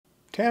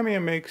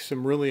Tamiya makes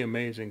some really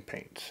amazing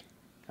paints.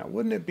 Now,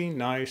 wouldn't it be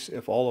nice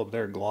if all of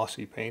their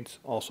glossy paints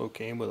also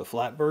came with a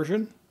flat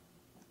version?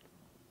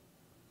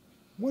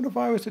 What if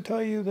I was to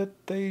tell you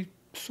that they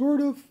sort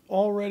of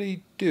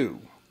already do?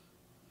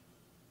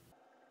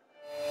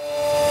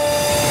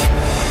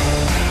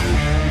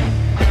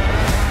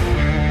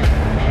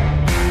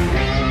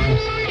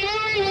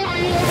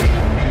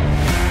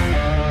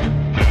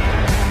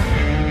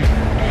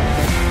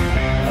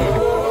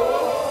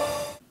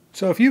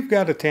 So if you've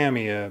got a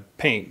Tamiya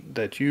paint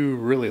that you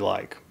really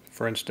like,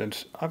 for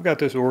instance, I've got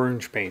this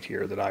orange paint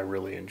here that I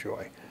really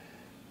enjoy.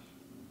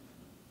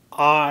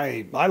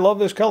 I love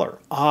this color.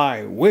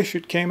 I wish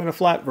it came in a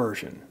flat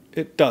version.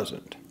 It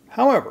doesn't.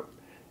 However,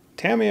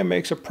 Tamiya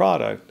makes a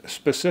product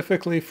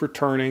specifically for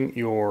turning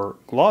your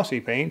glossy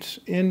paints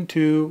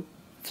into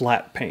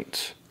flat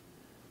paints.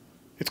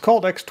 It's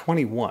called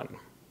X-21.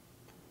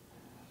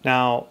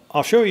 Now,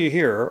 I'll show you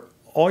here.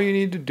 All you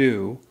need to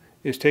do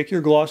is take your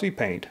glossy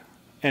paint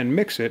and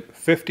mix it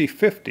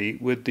 50-50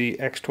 with the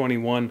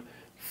X-21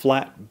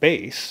 flat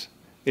base.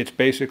 It's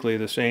basically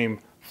the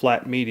same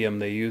flat medium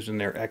they use in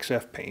their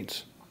XF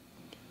paints.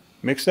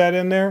 Mix that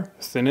in there,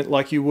 thin it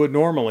like you would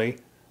normally,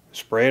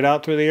 spray it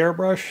out through the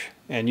airbrush,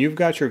 and you've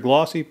got your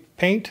glossy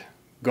paint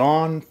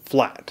gone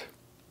flat.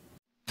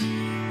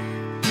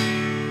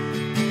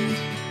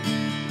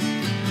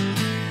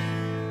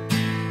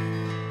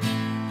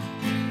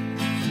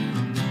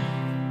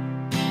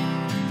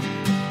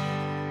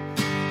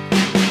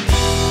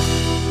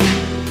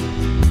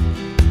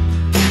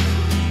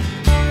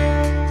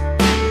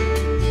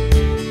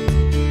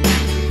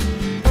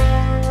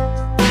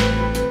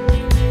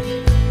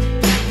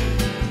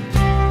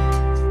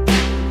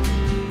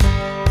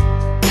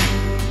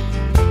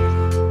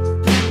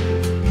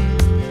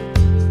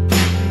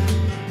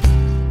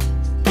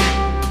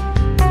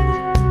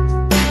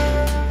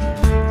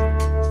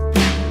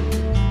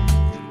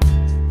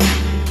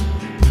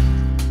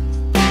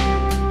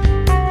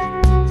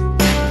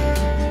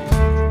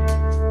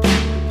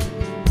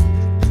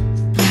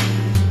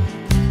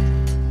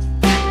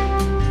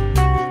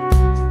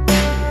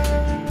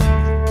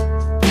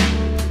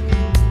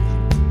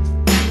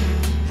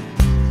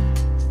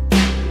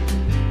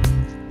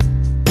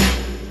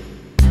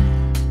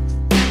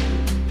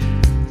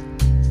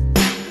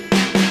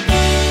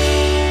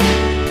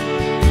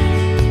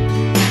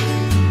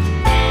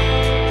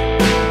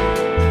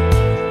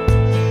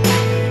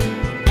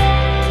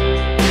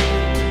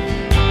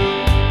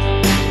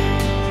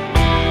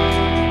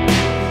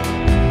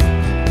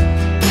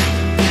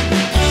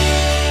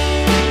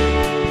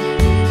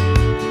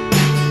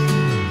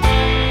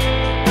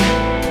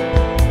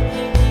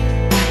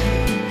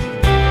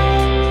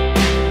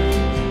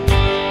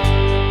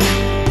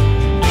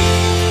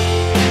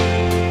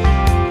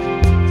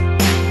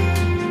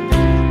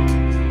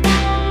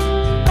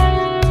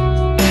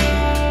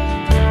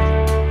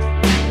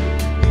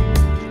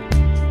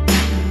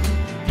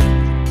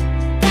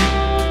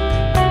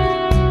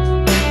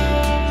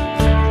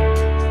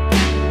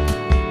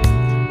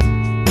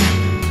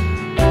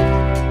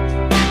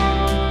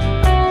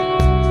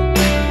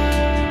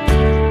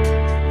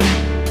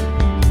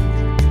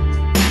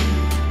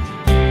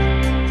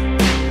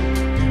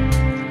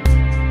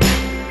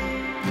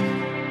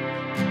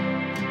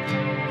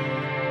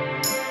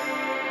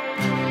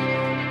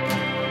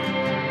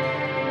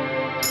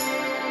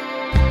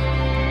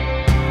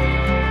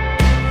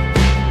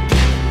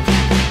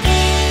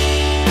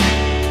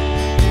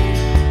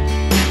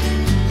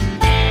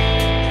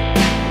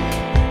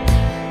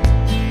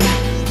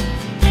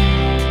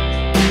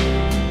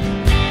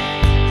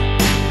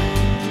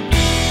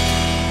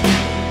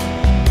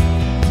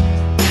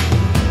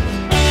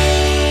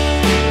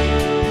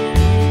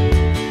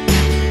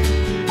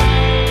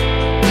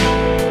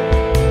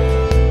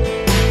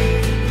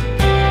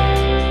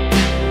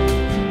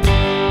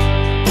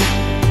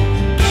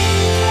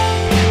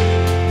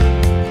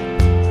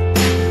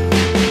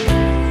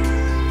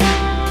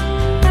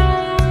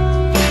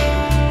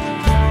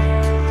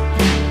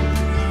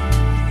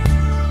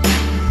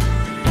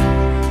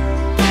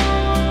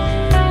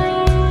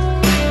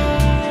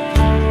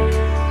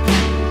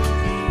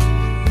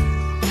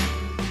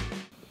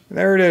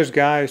 There it is,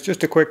 guys.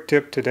 Just a quick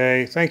tip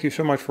today. Thank you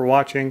so much for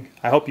watching.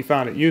 I hope you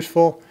found it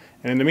useful.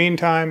 And in the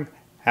meantime,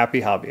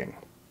 happy hobbying.